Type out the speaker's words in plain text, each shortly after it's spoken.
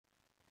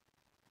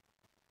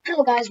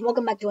Hello guys,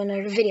 welcome back to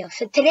another video.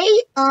 So today,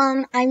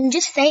 I'm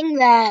just saying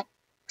that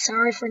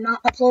sorry for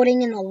not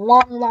uploading in a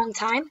long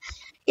time.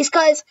 It's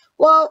cause,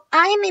 well,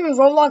 I'm in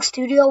ROBLOX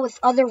Studio with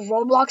other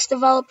Roblox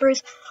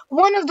developers.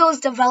 One of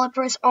those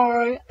developers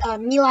are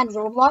Milan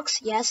Roblox.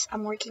 Yes,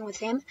 I'm working with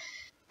him.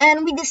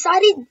 And we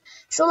decided,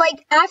 so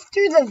like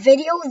after the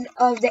video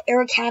of the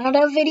Air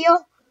Canada video,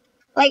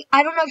 like,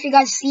 I don't know if you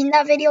guys seen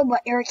that video,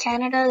 but Air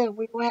Canada, that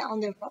we went on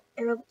the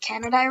Air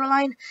Canada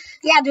airline.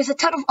 Yeah, there's a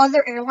ton of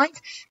other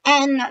airlines,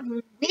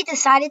 and we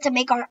decided to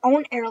make our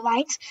own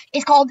airlines.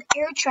 It's called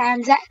Air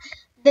Transat.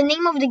 The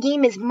name of the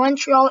game is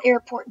Montreal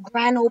Airport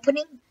Grand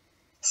Opening.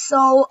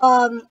 So,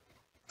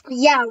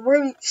 yeah,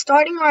 we're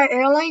starting our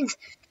airlines,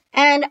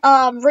 and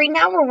right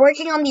now we're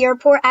working on the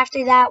airport.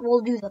 After that, we'll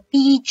do the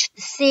beach,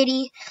 the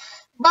city.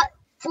 But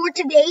for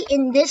today,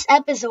 in this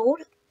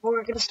episode,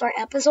 we're gonna start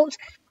episodes.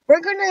 We're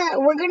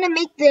gonna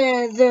make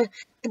the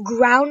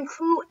ground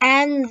crew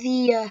and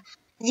the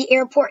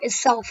airport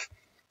itself.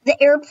 The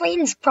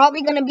airplane's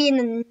probably gonna be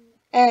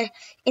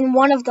in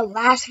one of the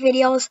last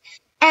videos,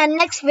 and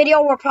next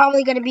video we're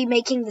probably gonna be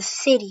making the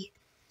city.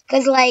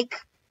 Cause like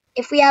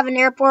if we have an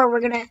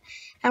airport,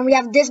 and we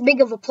have this big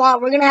of a plot,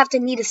 we're gonna have to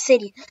need a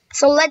city.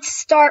 So let's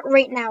start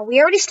right now.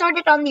 We already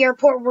started on the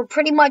airport. We're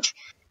pretty much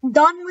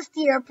done with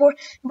the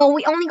airport, but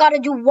we only gotta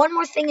do one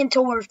more thing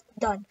until we're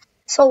done.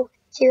 So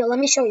here, let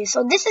me show you.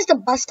 So this is the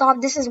bus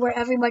stop. This is where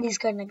everybody's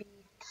gonna be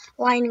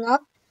lining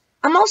up.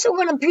 I'm also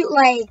gonna put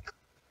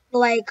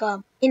like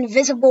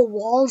invisible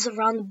walls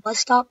around the bus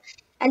stop,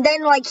 and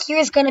then like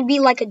here's gonna be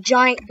like a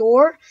giant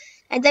door,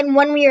 and then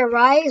when we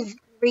arrive,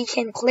 we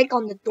can click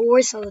on the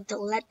door so to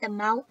let them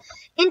out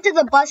into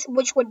the bus,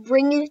 which would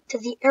bring you to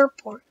the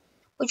airport,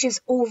 which is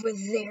over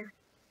there.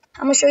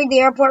 I'm gonna show you the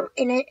airport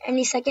in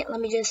any second.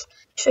 Let me just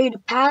show you the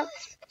path.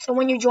 So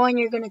when you join,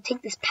 you're gonna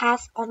take this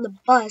path on the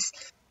bus.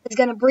 It's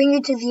gonna bring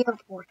you to the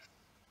airport,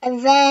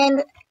 and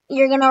then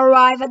you're gonna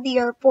arrive at the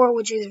airport,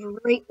 which is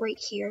right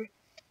here.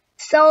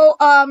 So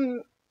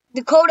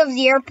the code of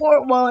the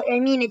airport, well, I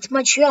mean it's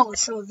Montreal,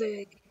 so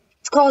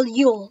it's called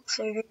Yule.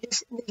 So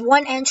there's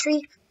one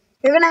entry.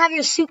 You're gonna have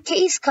your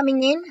suitcase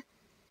coming in,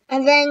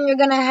 and then you're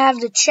gonna have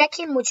the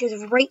check-in, which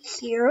is right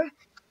here,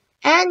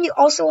 and you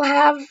also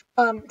have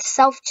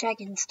self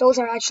check-ins. Those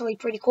are actually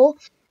pretty cool.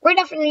 We're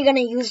definitely gonna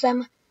use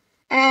them,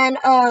 and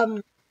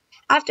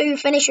after you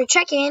finish your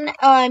check-in,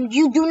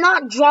 you do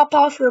not drop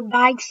off your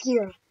bags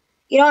here.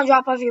 You don't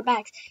drop off your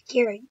bags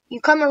here.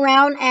 You come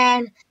around,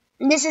 and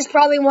this is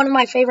probably one of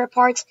my favorite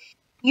parts.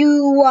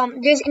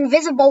 There's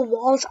invisible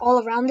walls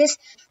all around this.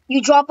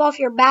 You drop off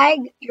your bag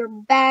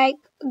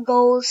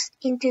goes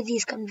into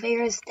these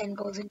conveyors, then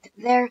goes into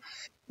there,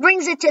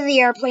 brings it to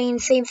the airplane.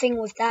 Same thing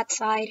with that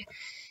side.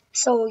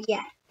 So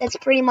yeah, that's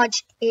pretty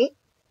much it.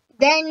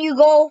 Then you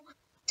go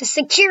to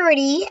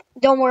security.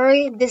 Don't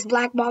worry, this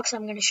black box,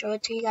 I'm gonna show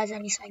it to you guys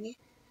any second.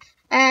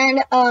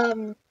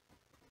 And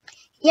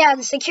yeah,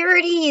 the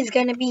security is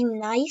gonna be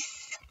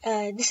nice.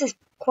 This is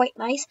quite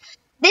nice.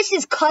 This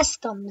is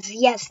customs.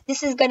 Yes,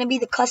 this is gonna be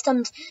the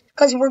customs,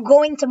 because we're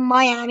going to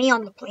Miami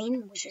on the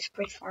plane, which is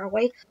pretty far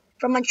away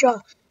from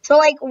Montreal. So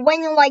like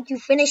when you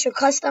finish your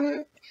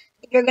custom,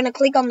 you're gonna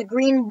click on the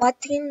green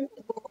button.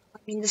 I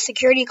mean, the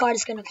security card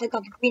is gonna click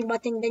on the green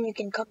button, then you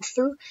can come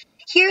through.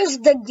 Here's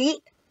the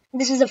gate.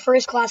 This is the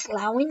first class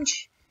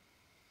lounge.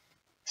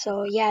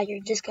 So yeah, you're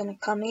just gonna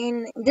come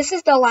in. This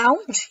is the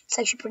lounge. It's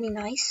actually pretty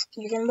nice.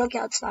 You can look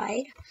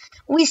outside.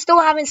 We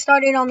still haven't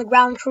started on the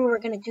ground crew. We're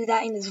gonna do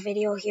that in this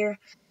video here.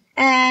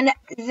 And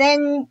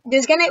then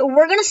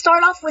we're gonna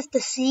start off with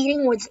the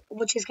seating,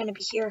 which is gonna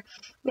be here.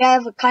 We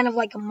have a kind of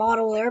like a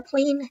model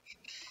airplane.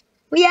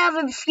 We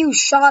have a few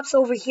shops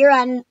over here,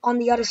 and on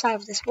the other side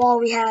of this wall,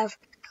 we have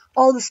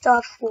all the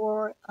stuff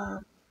for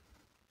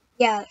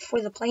for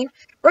the plane.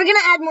 We're gonna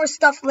add more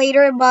stuff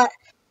later, but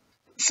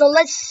so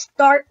let's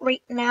start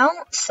right now.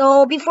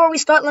 So before we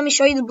start, let me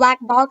show you the black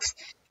box.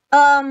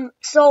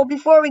 So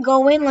before we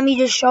go in, let me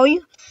just show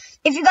you.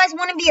 If you guys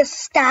want to be a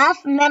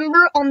staff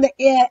member on the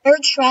Air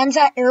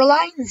Transat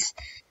Airlines,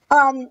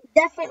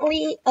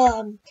 definitely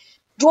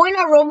join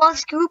our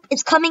Roblox group.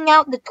 It's coming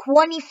out the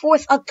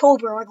 24th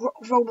October, our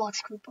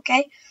Roblox group,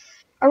 okay?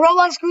 Our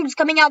Roblox group is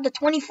coming out the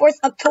 24th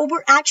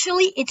October.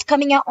 Actually, it's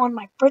coming out on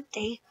my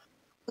birthday,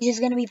 which is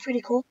going to be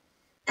pretty cool.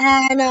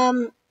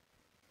 And,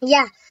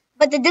 yeah.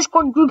 But the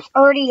Discord group's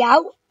already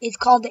out. It's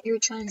called the Air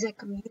Transat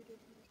Community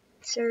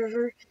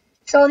Server.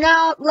 So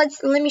now let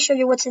me show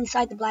you what's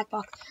inside the black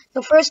box.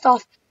 So first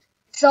off,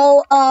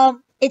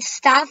 it's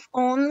staff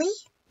only.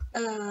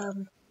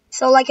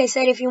 So like I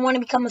said, if you want to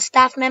become a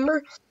staff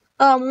member,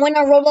 when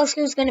our Roblox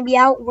group is going to be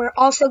out, we're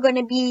also going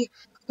to be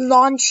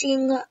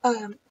launching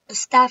a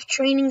staff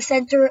training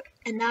center,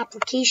 an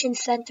application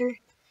center,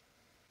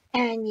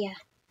 and yeah.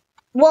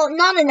 Well,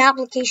 not an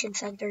application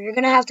center. You're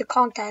going to have to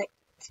contact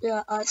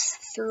us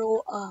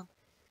through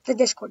the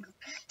Discord group.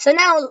 So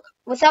now,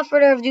 without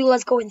further ado,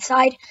 let's go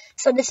inside.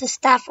 So this is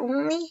staff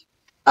only.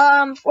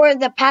 For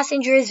the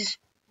passengers,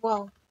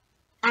 well,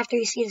 after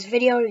you see this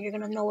video, you're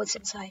gonna know what's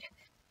inside.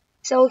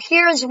 So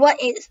here's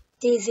what is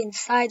is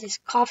inside. There's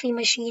coffee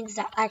machines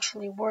that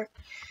actually work.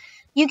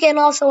 You can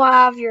also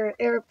have your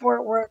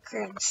airport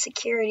worker and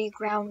security,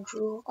 ground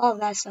crew, all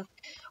that stuff.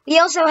 We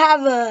also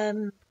have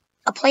a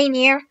plane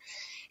here.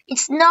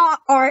 It's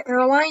not our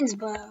airlines,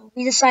 but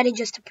we decided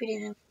just to put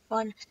it in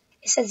fun.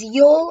 It says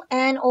YOL,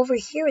 and over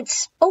here it's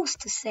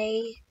supposed to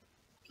say,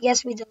 I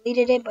guess we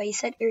deleted it, but it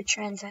said Air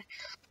Transat.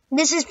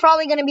 This is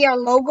probably going to be our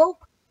logo.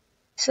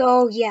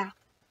 So, yeah.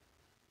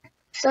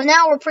 So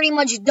now we're pretty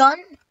much done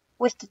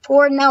with the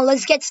tour. Now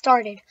let's get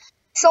started.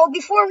 So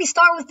before we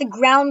start with the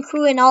ground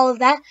crew and all of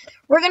that,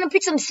 we're going to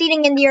put some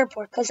seating in the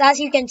airport. Because as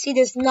you can see,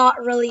 there's not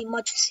really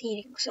much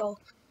seating. So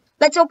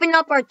let's open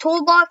up our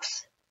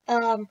toolbox.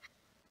 And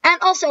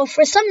also,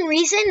 for some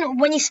reason,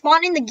 when you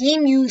spawn in the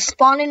game, you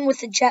spawn in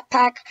with a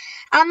jetpack.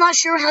 I'm not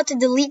sure how to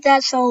delete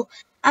that, so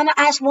I'm going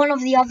to ask one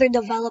of the other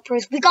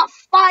developers. We got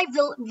 5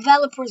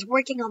 developers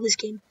working on this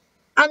game.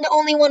 I'm the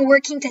only one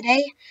working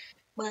today,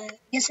 but I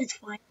guess it's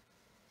fine.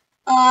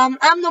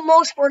 I'm the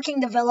most working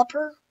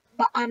developer,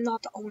 but I'm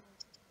not the owner.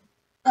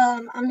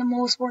 I'm the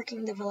most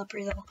working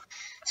developer though.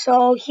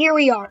 So here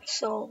we are.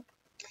 So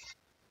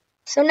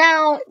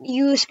now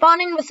you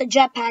spawn in with a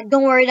jetpack.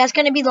 Don't worry, that's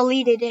gonna be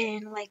deleted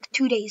in like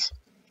 2 days.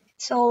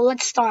 So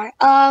let's start.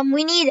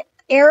 We need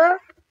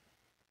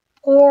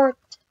airport.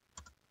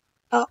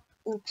 Oh,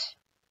 oops.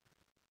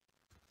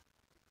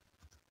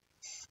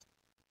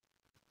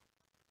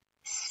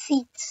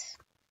 Seats.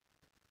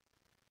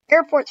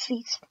 Airport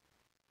seats.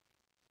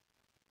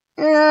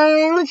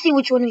 Let's see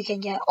which one we can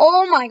get.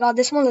 Oh my god,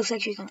 this one looks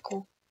actually kind of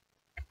cool.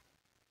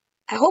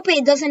 I hope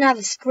it doesn't have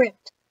a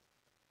script.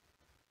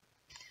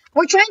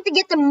 We're trying to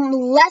get the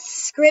less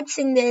scripts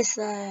in this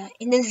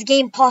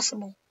game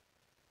possible.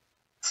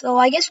 So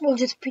I guess we'll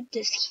just put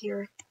this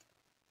here.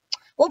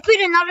 We'll put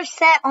another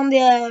set on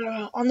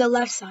the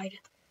left side.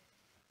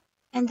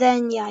 And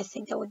then yeah, I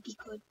think that would be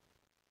good.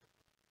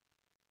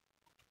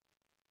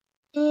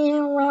 And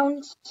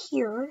around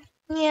here.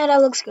 Yeah,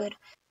 that looks good.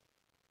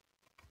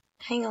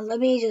 Hang on, let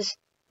me just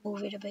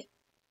move it a bit.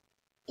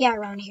 Yeah,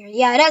 around here.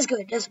 Yeah, that's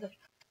good. That's good.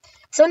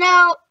 So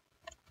now,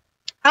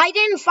 I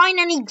didn't find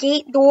any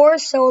gate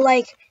doors. So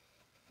like,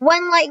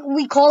 when like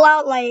we call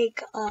out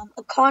like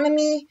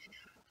economy,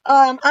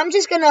 I'm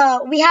just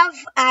gonna. We have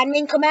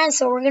admin commands,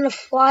 so we're gonna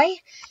fly,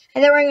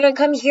 and then we're gonna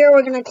come here.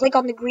 We're gonna click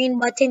on the green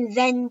button.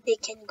 Then they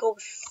can go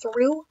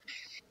through,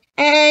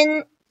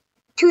 and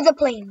to the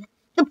plane.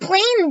 The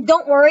plane,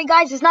 don't worry,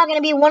 guys. It's not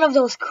gonna be one of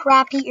those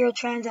crappy Air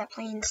Transat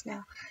planes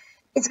now.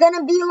 It's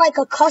gonna be like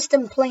a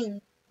custom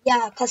plane.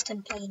 Yeah, a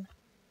custom plane.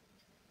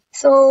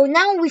 So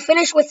now we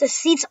finished with the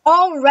seats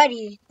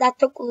already. That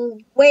took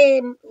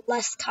way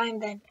less time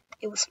than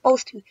it was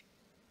supposed to.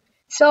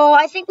 So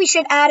I think we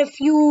should add a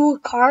few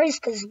cars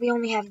because we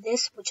only have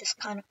this, which is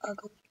kind of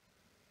ugly.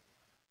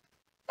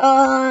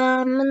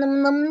 I'm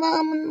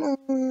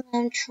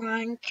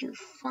trying to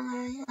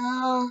find.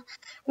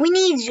 We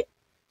need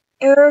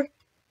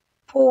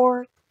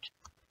airport.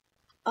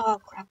 Oh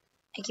crap!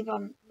 I keep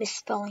on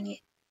misspelling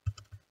it.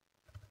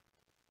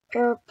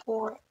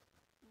 Airport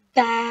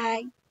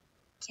baggage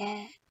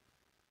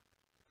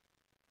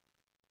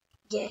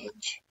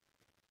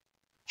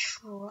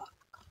truck.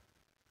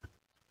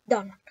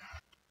 Done.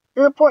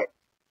 Airport.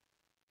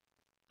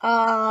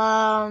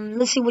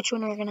 Let's see which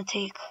one we're gonna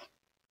take.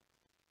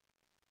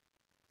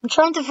 I'm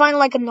trying to find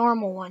like a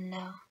normal one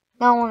now.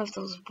 Not one of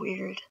those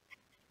weird.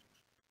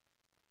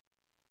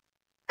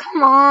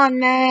 Come on,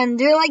 man.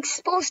 They're like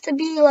supposed to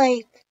be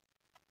like.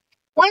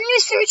 When you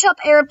search up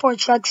airport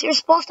trucks, you're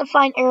supposed to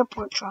find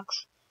airport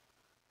trucks.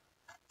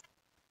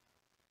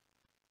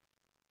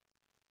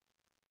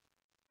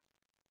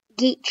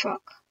 Gate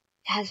truck.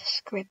 It has a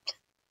script.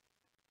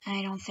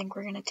 I don't think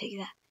we're gonna take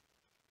that.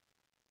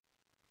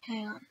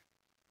 Hang on.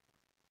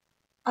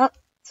 Oh,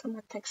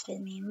 someone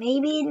texted me.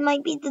 Maybe it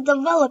might be the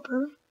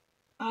developer.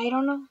 I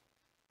don't know.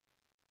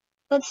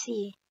 Let's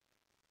see.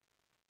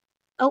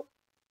 Oh,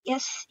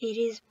 yes, it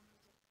is.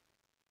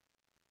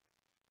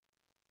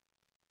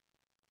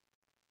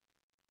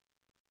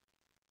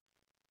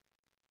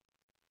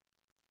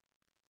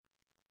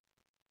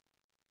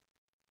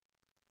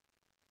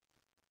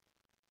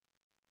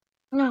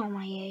 No,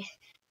 my ace.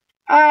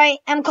 Alright,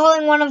 I'm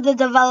calling one of the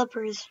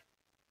developers.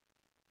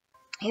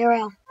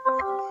 Here,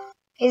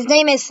 his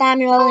name is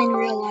Samuel in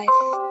real life.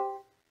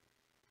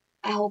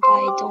 I hope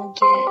I don't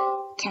get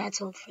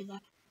cancelled for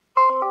that.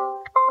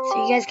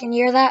 So you guys can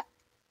hear that?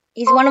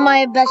 He's one of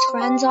my best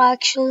friends,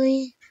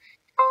 actually.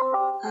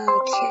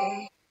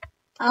 Okay.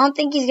 I don't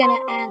think he's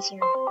gonna answer.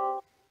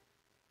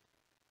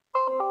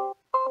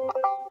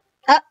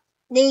 Ah,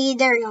 there you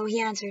go,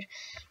 he answered.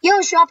 Yo,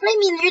 je suis en plein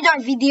milieu d'un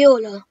vidéo,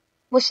 là.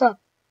 What's up?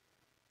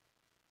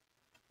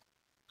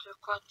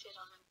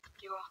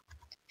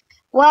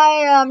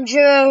 Ouais,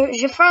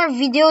 je fais une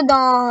vidéo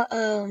dans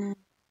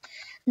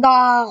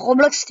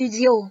ROBLOX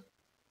Studio.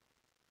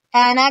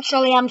 And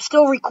actually, I'm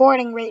still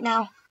recording right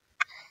now.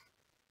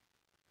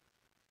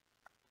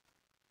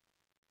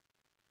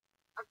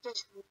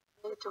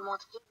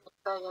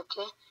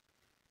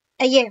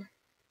 Yeah.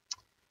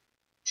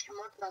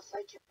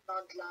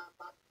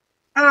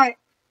 Alright.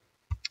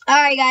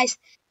 Alright, guys.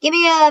 Give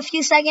me a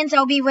few seconds.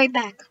 I'll be right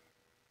back.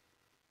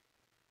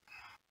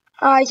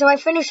 Alright, so I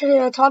finished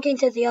talking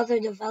to the other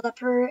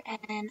developer,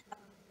 and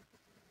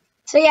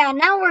so yeah,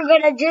 now we're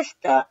gonna just,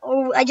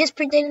 I just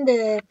put in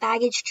the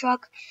baggage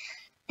truck,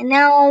 and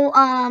now,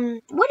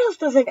 what else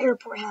does an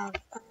airport have?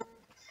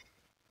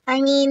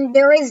 I mean,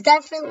 there is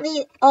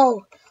definitely,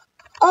 oh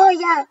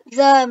yeah,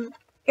 the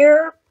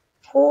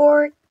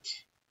airport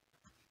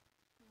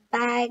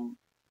baggage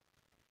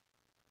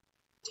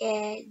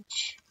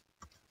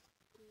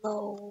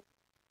loader.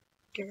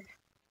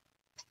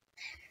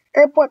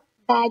 Airport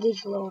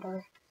baggage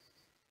loader.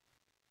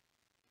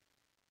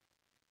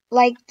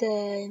 Like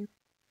the,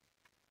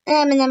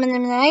 I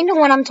know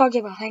what I'm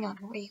talking about. Hang on,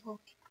 wait.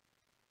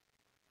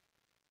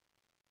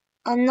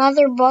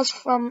 Another bus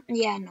from,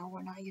 yeah, no,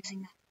 we're not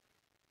using that.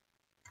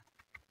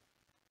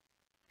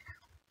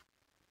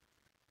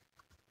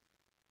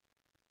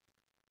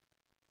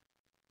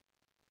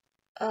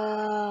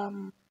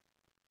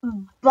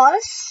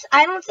 Bus?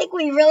 I don't think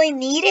we really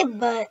need it,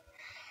 but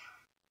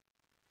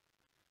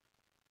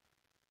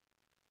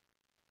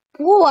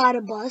we'll add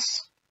a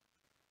bus.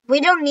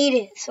 We don't need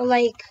it, so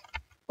like,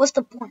 what's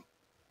the point?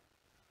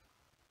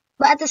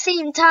 But at the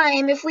same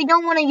time, if we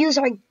don't want to use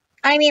our,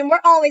 I mean, we're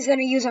always going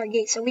to use our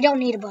gate, so we don't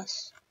need a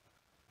bus.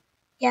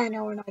 Yeah,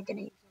 no, we're not going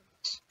to use a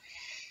bus.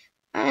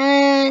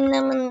 And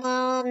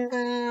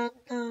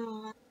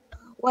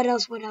what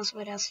else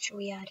should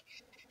we add?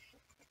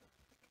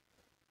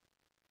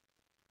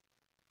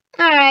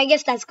 Alright, I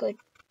guess that's good.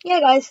 Yeah,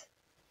 guys.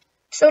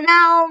 So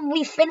now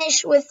we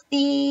finish with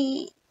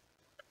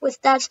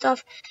that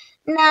stuff.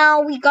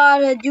 Now we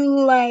gotta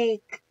do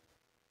like,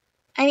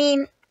 I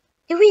mean,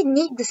 do we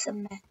need the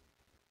cement?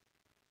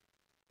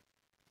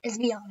 Let's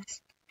be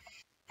honest.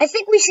 I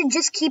think we should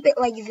just keep it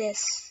like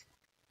this.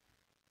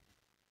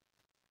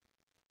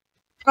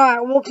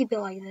 Alright, we'll keep it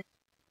like this.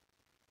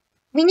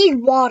 We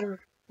need water.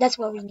 That's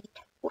what we need.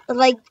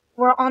 Like,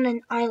 we're on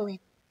an island.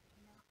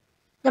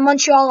 The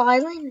Montreal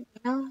Island,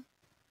 you know?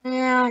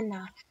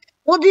 Nah.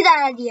 We'll do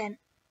that at the end.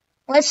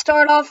 Let's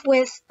start off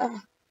with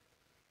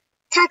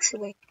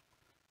taxiway.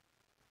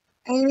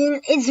 I mean,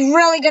 it's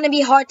really gonna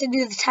be hard to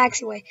do the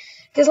taxiway.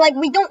 Because, like,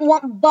 we don't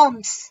want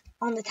bumps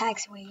on the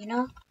taxiway, you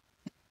know?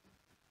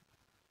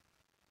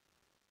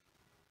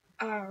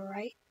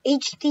 Alright.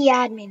 HD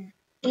admin.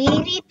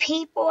 80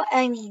 people,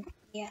 I mean,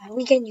 yeah,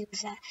 we can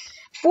use that.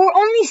 For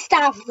only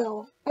staff,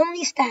 though.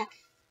 Only staff.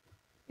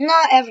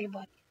 Not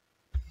everybody.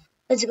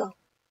 Let's go.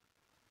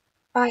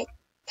 Alright,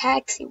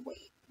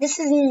 taxiway. This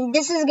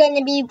is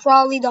gonna be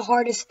probably the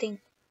hardest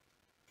thing.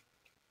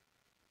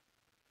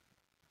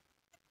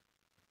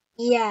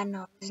 Yeah,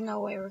 no, there's no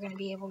way we're gonna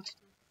be able to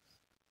do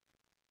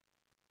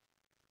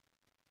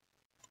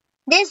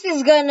this. This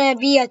is gonna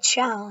be a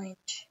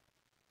challenge.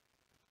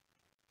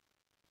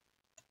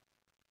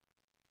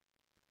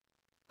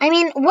 I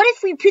mean, what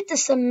if we put the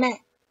cement?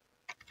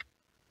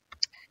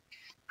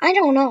 I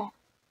don't know.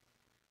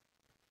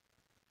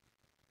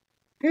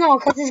 No,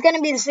 because it's gonna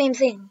be the same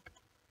thing.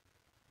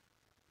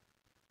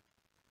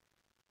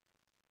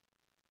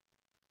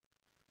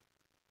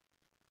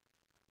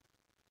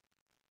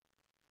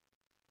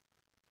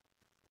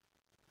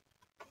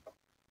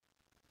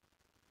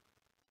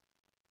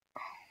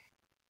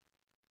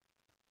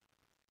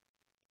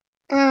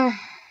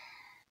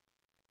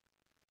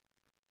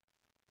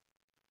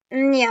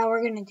 Yeah,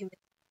 we're gonna do it.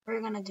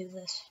 We're gonna do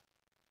this.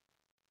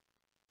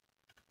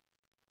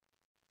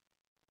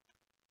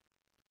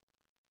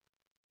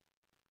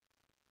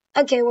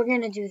 Okay, we're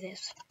gonna do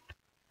this.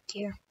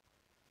 Here.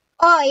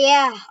 Oh,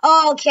 yeah.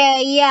 Oh,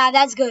 okay, yeah,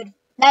 that's good.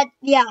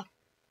 Yeah.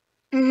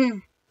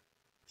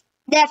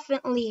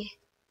 Definitely.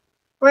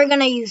 We're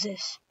gonna use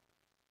this.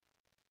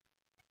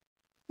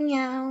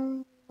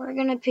 Yeah, we're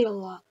gonna put a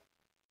lot.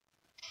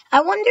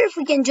 I wonder if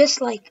we can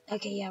just like,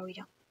 okay, yeah, we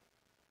don't.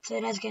 So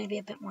that's gonna be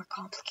a bit more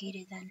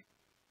complicated then.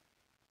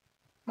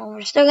 Well,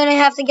 we're still gonna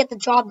have to get the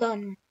job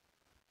done.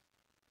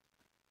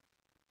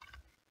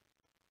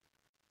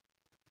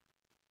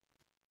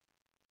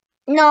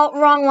 No,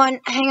 wrong one.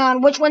 Hang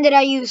on. Which one did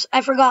I use? I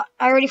forgot.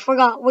 I already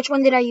forgot. Which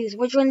one did I use?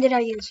 Which one did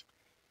I use?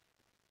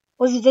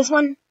 Was it this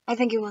one? I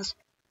think it was.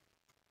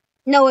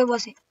 No, it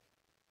wasn't.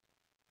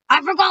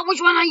 I forgot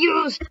which one I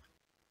used.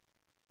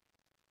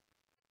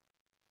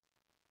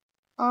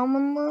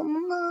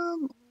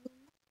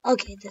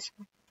 Okay, this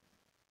one.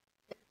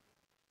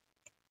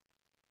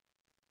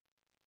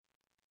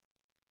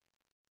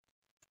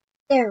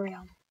 There we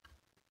go.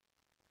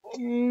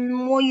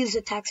 We'll use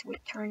the tax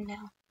return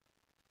now.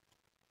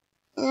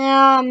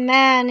 Oh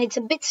man, it's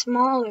a bit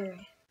smaller.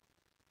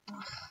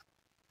 Ugh.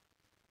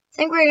 I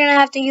think we're gonna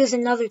have to use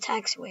another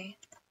taxiway.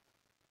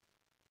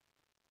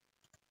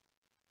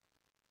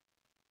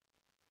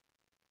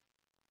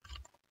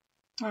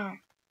 Alright.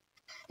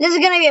 This is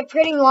gonna be a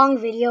pretty long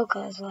video,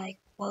 cause like,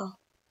 well,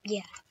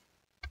 yeah.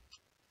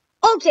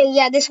 Okay,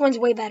 yeah, this one's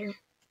way better.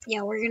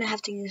 Yeah, we're gonna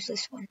have to use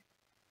this one.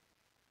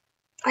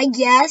 I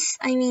guess,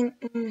 I mean,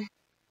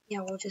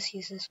 yeah, we'll just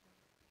use this one.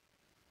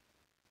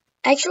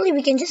 Actually,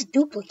 we can just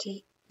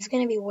duplicate. It's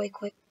gonna be way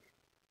quick.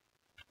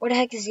 Where the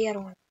heck is the other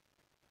one?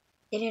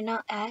 Did it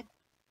not add?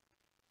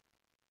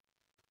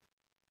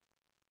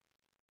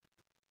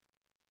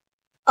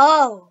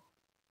 Oh.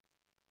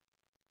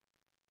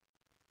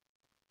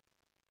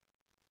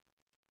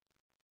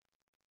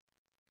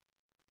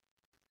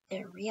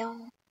 There we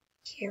go.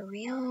 Here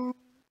we go.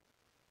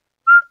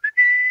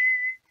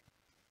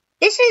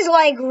 This is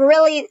like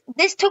really,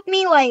 this took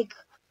me like,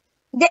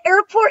 the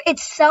airport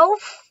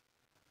itself,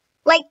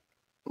 like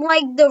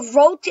the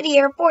road to the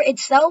airport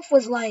itself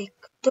was like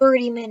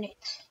 30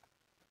 minutes.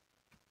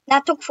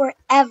 That took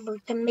forever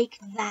to make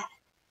that.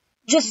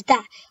 Just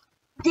that.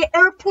 The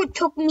airport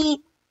took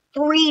me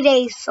 3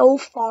 days so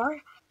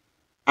far.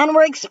 And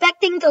we're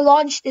expecting to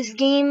launch this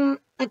game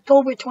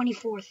October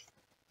 24th.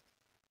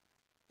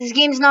 This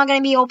game's not going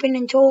to be open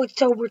until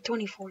October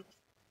 24th.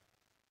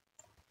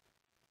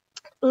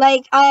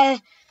 Like,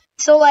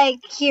 so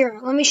like, here,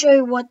 let me show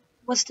you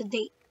what's the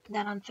date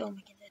that I'm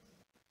filming it in.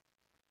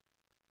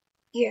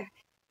 Here.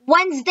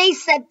 Wednesday,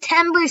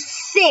 September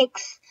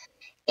 6th.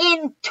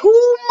 In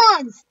 2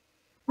 months,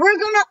 we're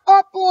gonna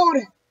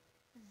upload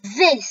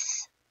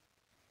this.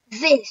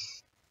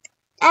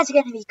 That's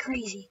gonna be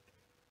crazy.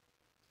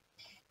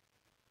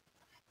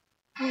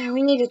 Alright,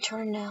 we need to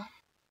turn now.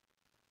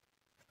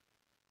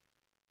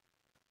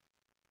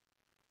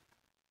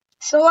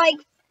 So like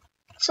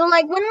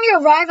when we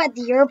arrive at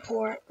the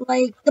airport,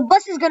 like the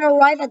bus is gonna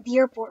arrive at the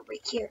airport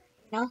right here,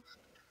 you know?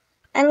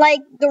 And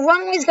like the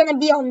runway is gonna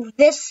be on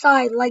this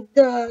side, like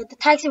the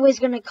taxiway is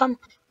gonna come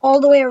all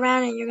the way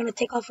around and you're gonna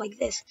take off like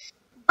this.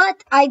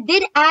 But I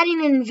did add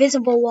an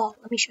invisible wall.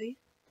 Let me show you.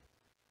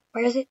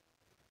 Where is it?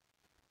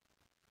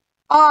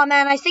 Oh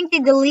man, I think they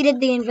deleted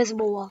the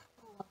invisible wall.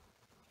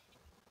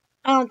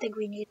 I don't think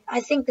we need it.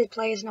 I think the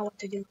players know what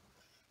to do.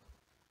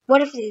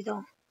 What if they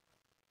don't?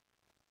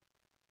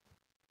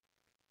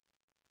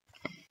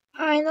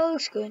 Alright, that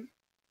looks good.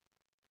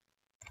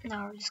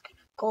 Now we're just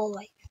gonna go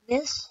like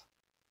this.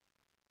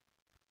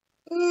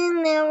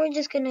 And now we're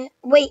just gonna...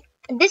 Wait,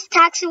 this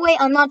taxiway,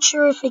 I'm not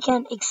sure if it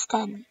can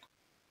extend.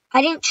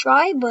 I didn't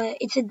try, but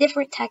it's a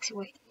different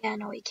taxiway. Yeah,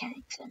 no, it can't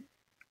extend.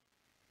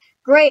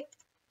 Great.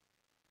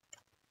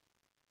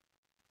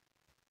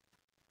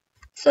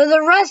 So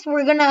the rest,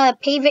 we're gonna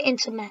pave it in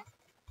cement.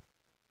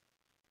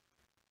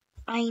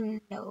 I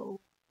know.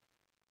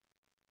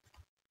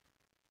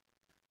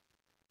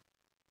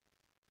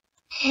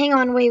 Hang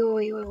on, wait.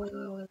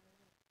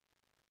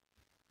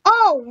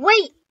 Oh,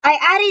 wait! I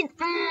added...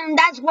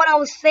 that's what I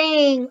was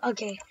saying.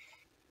 Okay.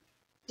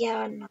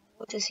 Yeah, no,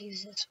 we'll just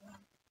use this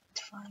one.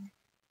 It's fine.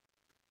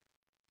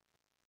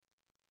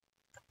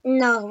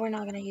 No, we're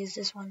not gonna use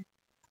this one.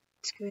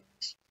 Screw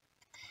this.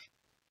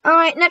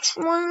 Alright, next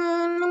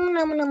one.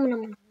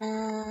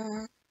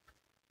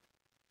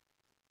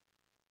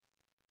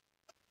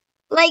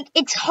 Like,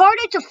 it's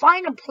harder to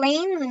find a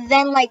plane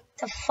than, like,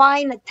 to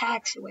find a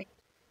taxiway.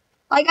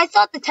 Like, I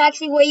thought the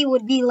taxiway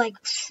would be, like,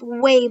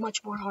 way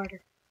much more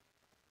harder.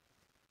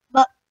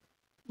 But,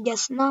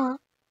 guess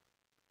not.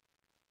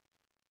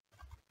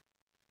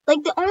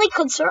 Like, the only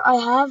concern I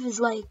have is,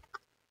 like...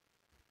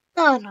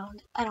 No,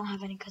 I don't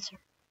have any concern.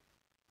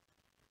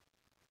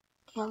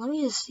 Yeah, let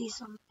me just see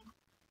something.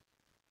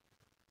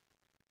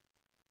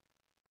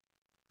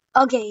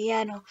 Okay,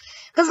 yeah, I know.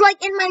 Because,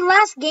 like, in my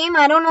last game,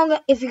 I don't know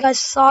if you guys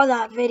saw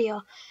that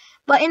video.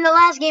 But in the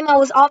last game, I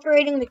was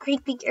operating the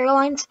Creek Peak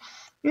Airlines.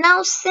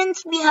 Now,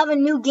 since we have a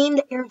new game,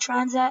 the Air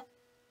Transat,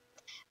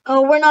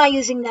 we're not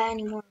using that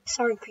anymore.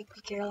 Sorry, Creek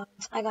Peak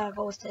Airlines. I gotta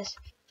go with this.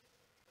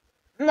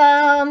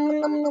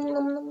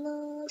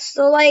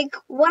 So, like,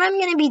 what I'm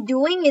gonna be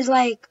doing is,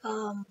 like,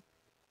 I'm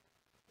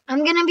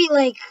gonna be,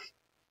 like,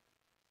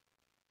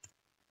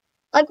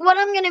 what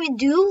I'm gonna be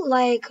do,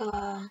 like,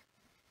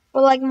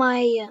 for, like, my,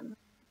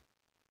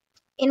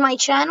 in my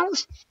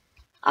channels,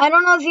 I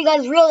don't know if you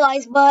guys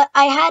realize, but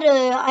I had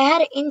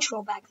an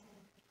intro back then.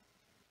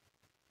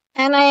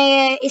 And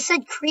it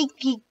said Creek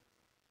Peak.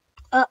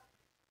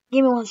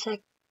 Give me 1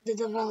 sec. The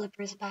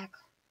developer's back.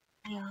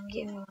 Hang on,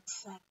 give me 1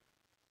 sec.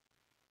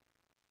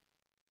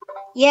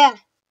 Yeah.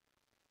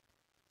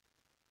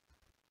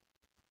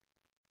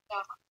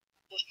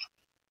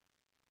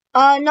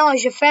 Non,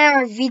 je fais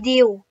un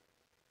vidéo.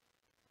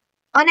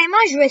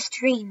 Honnêtement, je vais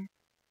stream.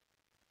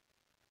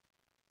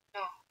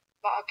 Non,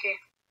 bah ok.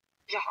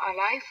 Genre un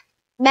live?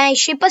 Ben,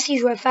 je sais pas si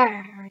je vais faire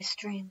un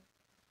stream.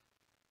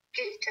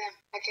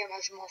 Ok, moi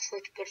je m'en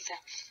fous, tu peux le faire.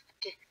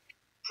 Ok.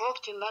 Faut que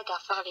tu m'aides à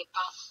faire les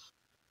passes.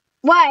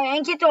 Ouais,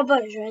 inquiète-toi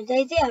pas, je vais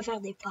t'aider à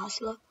faire des passes,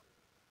 là.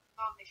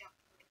 Non, mais j'ai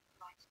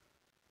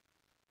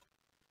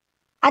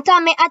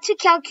Attends, mais as-tu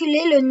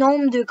calculé le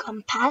nombre de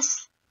comme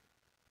passes?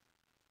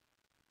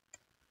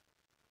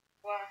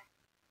 Ouais.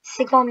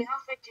 C'est combien? En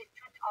fait, j'ai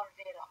tout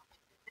enlevé là.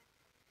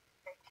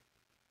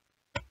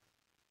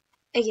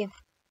 Okay.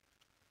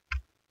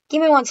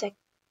 Give me 1 sec.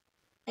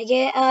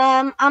 Okay,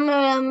 I'm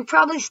gonna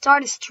probably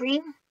start a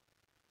stream.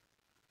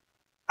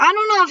 I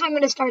don't know if I'm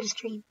gonna start a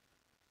stream.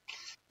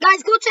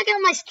 Guys, go check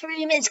out my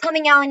stream. It's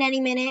coming out in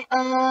any minute.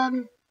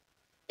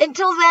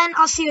 Until then,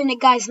 I'll see you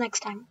guys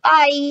next time.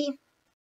 Bye.